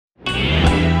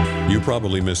You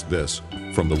probably missed this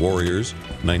from The Warriors,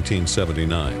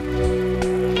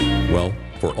 1979. Well,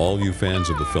 for all you fans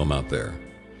of the film out there,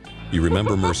 you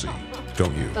remember Mercy,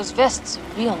 don't you? Those vests are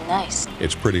real nice.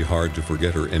 It's pretty hard to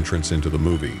forget her entrance into the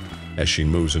movie as she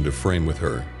moves into frame with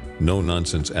her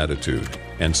no-nonsense attitude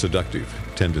and seductive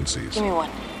tendencies. Give me one.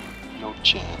 No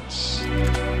chance.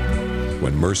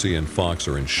 When Mercy and Fox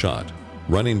are in shot,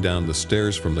 running down the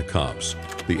stairs from the cops,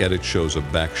 the edit shows a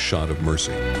back shot of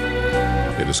Mercy.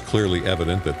 It is clearly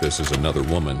evident that this is another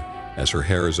woman, as her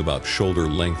hair is about shoulder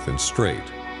length and straight,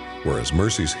 whereas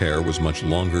Mercy's hair was much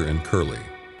longer and curly.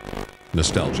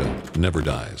 Nostalgia never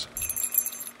dies.